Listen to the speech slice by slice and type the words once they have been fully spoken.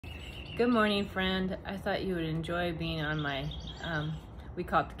Good morning, friend. I thought you would enjoy being on my, we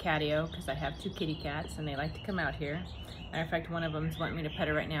call it the catio because I have 2 kitty cats and they like to come out here. Matter of fact, one of them is wanting me to pet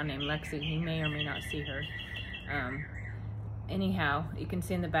her right now named Lexi. You may or may not see her. Anyhow, you can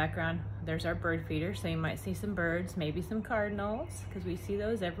see in the background, there's our bird feeder, so you might see some birds, maybe some cardinals, because we see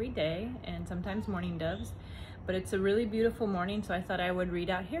those every day, and sometimes mourning doves. But it's a really beautiful morning, so I thought I would read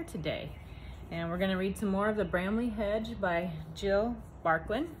out here today. And we're going to read some more of the Brambly Hedge by Jill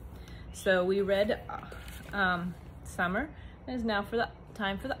Barklin. So we read summer, and it's now for the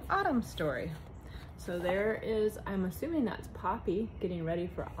time for the autumn story. So there is, I'm assuming that's Poppy getting ready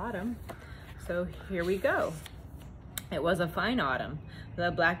for autumn. So here we go. It was a fine autumn.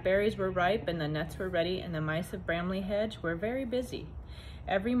 The blackberries were ripe and the nuts were ready, and the mice of Brambly Hedge were very busy.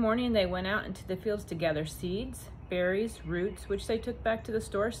 Every morning they went out into the fields to gather seeds, berries, roots, which they took back to the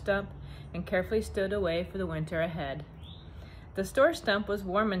store stump and carefully stowed away for the winter ahead. The store stump was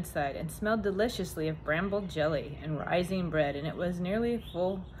warm inside and smelled deliciously of bramble jelly and rising bread, and it was nearly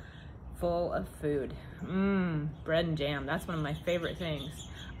full of food. Bread and jam, that's one of my favorite things.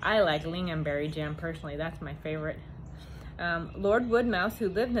 I like lingonberry jam personally, that's my favorite. Lord Woodmouse, who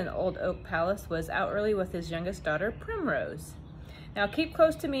lived in the old oak palace, was out early with his youngest daughter, Primrose. "Now keep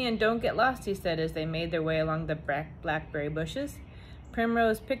close to me and don't get lost," he said as they made their way along the blackberry bushes.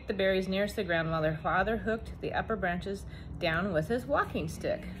 Primrose picked the berries nearest the ground while their father hooked the upper branches down with his walking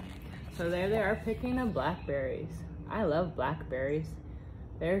stick. So there they are picking the blackberries. I love blackberries.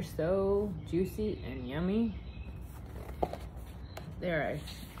 They're so juicy and yummy. They're an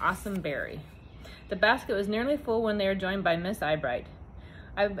awesome berry. The basket was nearly full when they were joined by Mrs. Eyebright.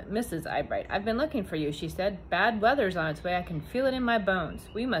 "I've been looking for you," she said. "Bad weather's on its way. I can feel it in my bones.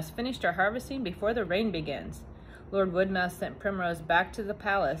 We must finish our harvesting before the rain begins." Lord Woodmouse sent Primrose back to the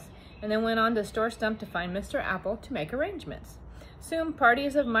palace and then went on to Store Stump to find Mr. Apple to make arrangements. Soon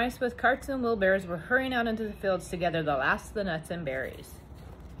parties of mice with carts and wheelbarrows were hurrying out into the fields to gather the last of the nuts and berries.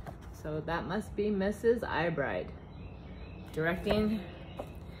 So that must be Mrs. Eyebright directing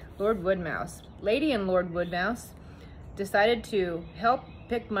Lord Woodmouse. Lady and Lord Woodmouse decided to help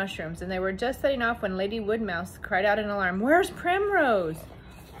pick mushrooms, and they were just setting off when Lady Woodmouse cried out in alarm, "Where's Primrose?"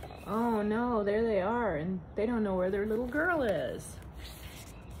 Oh no, there they are, and they don't know where their little girl is.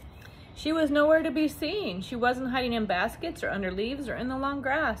 She was nowhere to be seen. She wasn't hiding in baskets or under leaves or in the long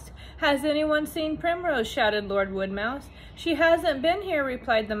grass. "Has anyone seen Primrose?" shouted Lord Woodmouse. "She hasn't been here,"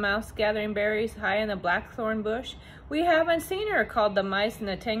 replied the mouse, gathering berries high in the blackthorn bush. "We haven't seen her," called the mice in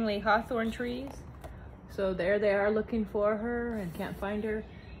the tangly hawthorn trees. So there they are looking for her and can't find her.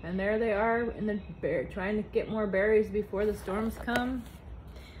 And there they are in the trying to get more berries before the storms come.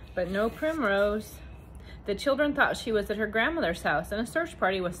 But no Primrose. The children thought she was at her grandmother's house, and a search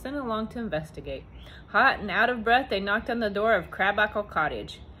party was sent along to investigate. Hot and out of breath, they knocked on the door of Crabackle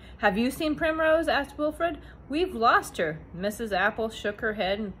Cottage. "Have you seen Primrose?" asked Wilfred. "We've lost her." Mrs. Apple shook her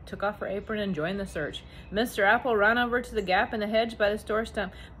head and took off her apron and joined the search. Mr. Apple ran over to the gap in the hedge by the store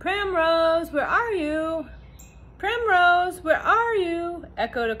stump. "Primrose, where are you? Primrose, where are you?"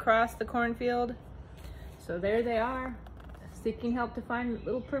 echoed across the cornfield. So there they are, seeking help to find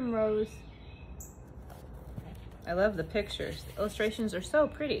little Primrose. I love the pictures. The illustrations are so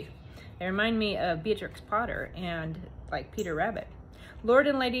pretty. They remind me of Beatrix Potter and like Peter Rabbit. Lord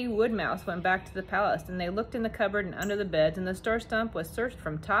and Lady Woodmouse went back to the palace, and they looked in the cupboard and under the beds, and the store stump was searched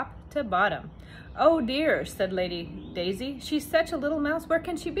from top to bottom. "Oh dear," said Lady Daisy. "She's such a little mouse. Where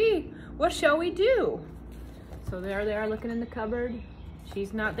can she be? What shall we do?" So there they are looking in the cupboard.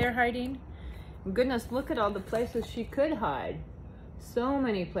 She's not there hiding. Goodness, look at all the places she could hide. So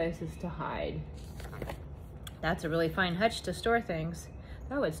many places to hide. That's a really fine hutch to store things.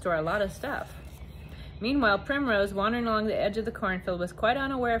 That would store a lot of stuff. Meanwhile, Primrose, wandering along the edge of the cornfield, was quite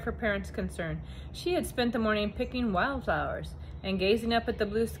unaware of her parents' concern. She had spent the morning picking wildflowers and gazing up at the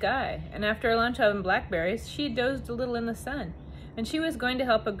blue sky, and after a lunch of blackberries, she dozed a little in the sun. And she was going to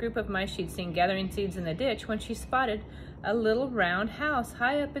help a group of mice she'd seen gathering seeds in the ditch when she spotted a little round house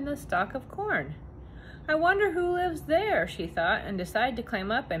high up in the stalk of corn. "I wonder who lives there," she thought, and decided to climb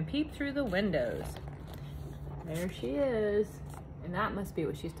up and peep through the windows. There she is, and that must be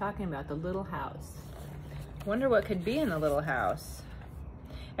what she's talking about, the little house. Wonder what could be in the little house.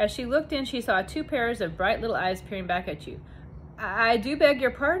 As she looked in, she saw 2 pairs of bright little eyes peering back at you. I do beg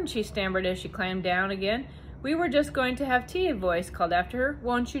your pardon," she stammered as she climbed down again. "We were just going to have tea," a voice called after her.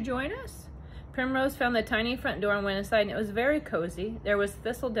 "Won't you join us?" Primrose found the tiny front door and went inside, and it was very cozy. There was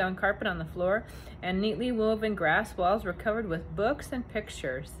thistledown carpet on the floor, and neatly woven grass walls were covered with books and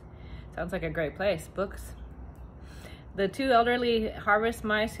pictures. Sounds like a great place, books. The two elderly harvest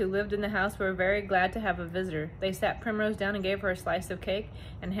mice who lived in the house were very glad to have a visitor. They sat Primrose down and gave her a slice of cake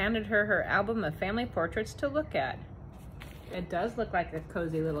and handed her her album of family portraits to look at. It does look like a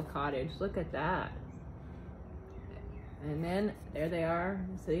cozy little cottage. Look at that. And then there they are,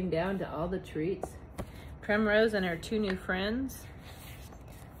 sitting down to all the treats. Primrose and her two new friends.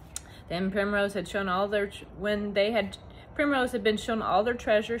 Then Primrose had shown all their, Primrose had been shown all their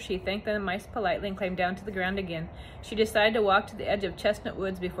treasure. She thanked the mice politely and climbed down to the ground again. She decided to walk to the edge of Chestnut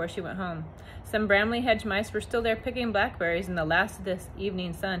Woods before she went home. Some Brambly Hedge mice were still there picking blackberries in the last of this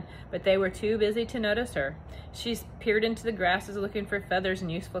evening sun, but they were too busy to notice her. She peered into the grasses looking for feathers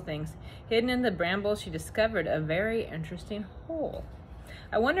and useful things. Hidden in the brambles, she discovered a very interesting hole.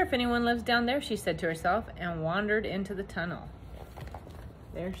 I wonder if anyone lives down there, she said to herself, and wandered into the tunnel.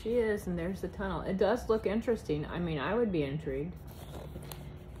 There she is, and there's the tunnel. It does look interesting. I mean, I would be intrigued.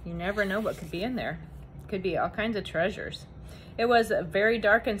 You never know what could be in there. Could be all kinds of treasures. It was very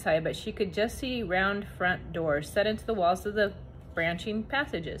dark inside, but she could just see round front doors set into the walls of the branching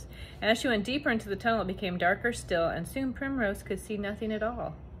passages. And as she went deeper into the tunnel, it became darker still, and soon Primrose could see nothing at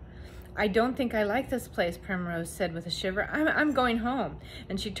all. I don't think I like this place, Primrose said with a shiver. I'm going home.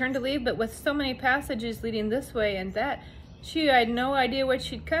 And she turned to leave, but with so many passages leading this way and that, she had no idea where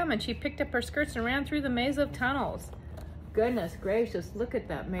she'd come, and she picked up her skirts and ran through the maze of tunnels. Goodness gracious, look at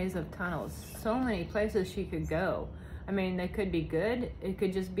that maze of tunnels. So many places she could go. I mean, they could be good. It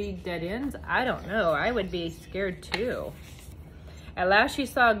could just be dead ends. I don't know. I would be scared too. At last she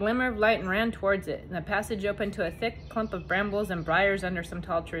saw a glimmer of light and ran towards it, and the passage opened to a thick clump of brambles and briars under some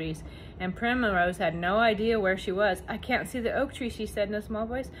tall trees. And Primrose had no idea where she was. I can't see the oak tree, she said in a small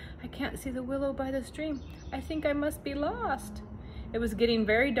voice. I can't see the willow by the stream. I think I must be lost. It was getting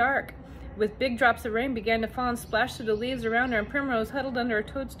very dark. With big drops of rain began to fall and splash through the leaves around her, and Primrose huddled under a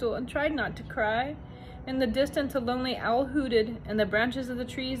toadstool and tried not to cry. In the distance, a lonely owl hooted, and the branches of the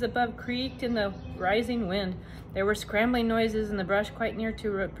trees above creaked in the rising wind. There were scrambling noises in the brush quite near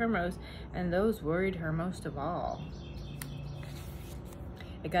to Primrose, and those worried her most of all.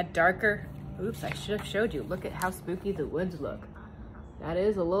 It got darker. Oops, I should have showed you. Look at how spooky the woods look. That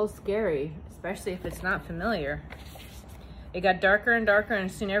is a little scary, especially if it's not familiar. It got darker and darker,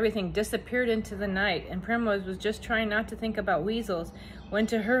 and soon everything disappeared into the night, and Primrose was just trying not to think about weasels, when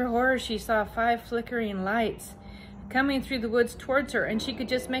to her horror she saw 5 flickering lights coming through the woods towards her, and she could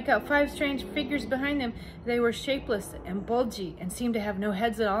just make out 5 strange figures behind them. They were shapeless and bulgy and seemed to have no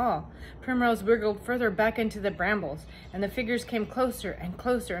heads at all. Primrose wriggled further back into the brambles, and the figures came closer and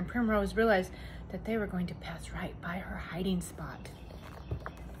closer, and Primrose realized that they were going to pass right by her hiding spot.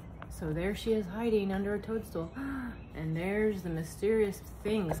 So there she is hiding under a toadstool, and there's the mysterious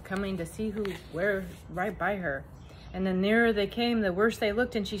things coming to see where right by her. And the nearer they came, the worse they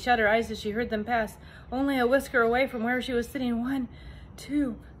looked, and she shut her eyes as she heard them pass, only a whisker away from where she was sitting. 1,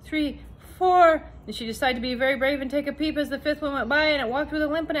 2, 3, 4. And she decided to be very brave and take a peep as the 5th one went by, and it walked with a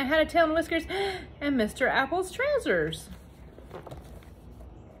limp, and it had a tail and whiskers, and Mr. Apple's trousers.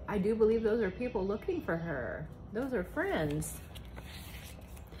 I do believe those are people looking for her. Those are friends.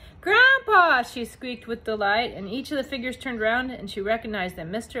 Grandpa, she squeaked with delight, and each of the figures turned round, and she recognized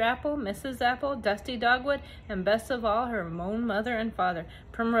them. Mr. Apple, Mrs. Apple, Dusty Dogwood, and best of all, her own mother and father.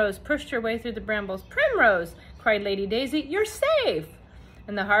 Primrose pushed her way through the brambles. Primrose, cried Lady Daisy, you're safe!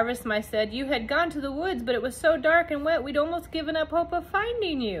 And the harvest mice said, you had gone to the woods, but it was so dark and wet, we'd almost given up hope of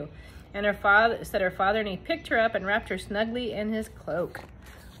finding you. And her father, and he picked her up and wrapped her snugly in his cloak.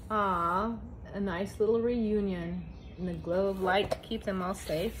 Ah, a nice little reunion in the glow of light to keep them all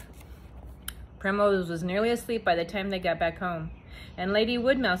safe. Primrose was nearly asleep by the time they got back home, and Lady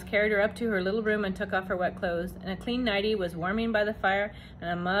Woodmouse carried her up to her little room and took off her wet clothes, and a clean nightie was warming by the fire, and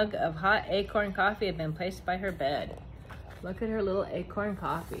a mug of hot acorn coffee had been placed by her bed. Look at her little acorn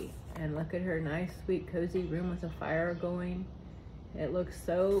coffee, and look at her nice, sweet, cozy room with a fire going. It looks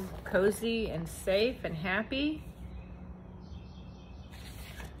so cozy and safe and happy.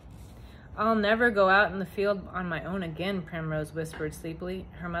 I'll never go out in the field on my own again, Primrose whispered sleepily.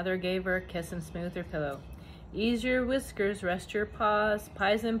 Her mother gave her a kiss and smoothed her pillow. Ease your whiskers, rest your paws,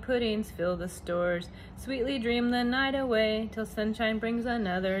 pies and puddings fill the stores. Sweetly dream the night away, till sunshine brings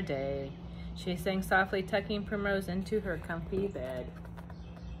another day. She sang softly, tucking Primrose into her comfy bed.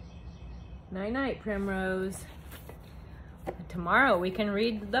 Night-night, Primrose. Tomorrow we can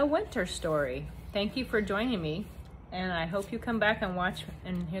read the winter story. Thank you for joining me. And I hope you come back and watch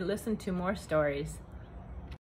and listen to more stories.